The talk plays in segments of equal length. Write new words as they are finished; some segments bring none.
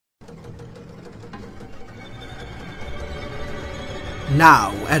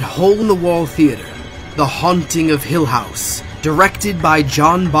Now, at Hole-in-the-Wall Theater, The Haunting of Hill House, directed by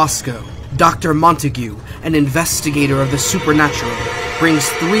John Bosco, Dr. Montague, an investigator of the supernatural, brings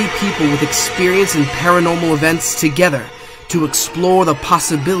three people with experience in paranormal events together to explore the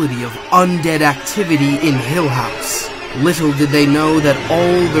possibility of undead activity in Hill House. Little did they know that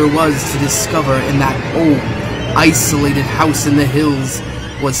all there was to discover in that old, isolated house in the hills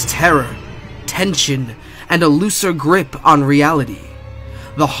was terror, tension, and a looser grip on reality.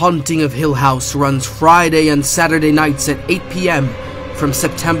 The Haunting of Hill House runs Friday and Saturday nights at 8 p.m. from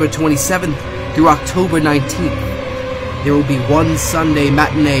September 27th through October 19th. There will be one Sunday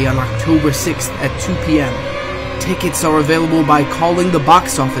matinee on October 6th at 2 p.m. Tickets are available by calling the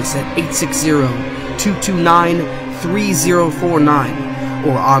box office at 860-229-3049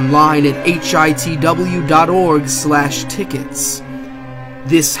 or online at hitw.org/tickets.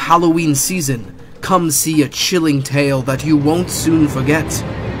 This Halloween season, come see a chilling tale that you won't soon forget.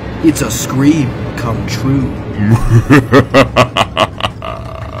 It's a scream come true.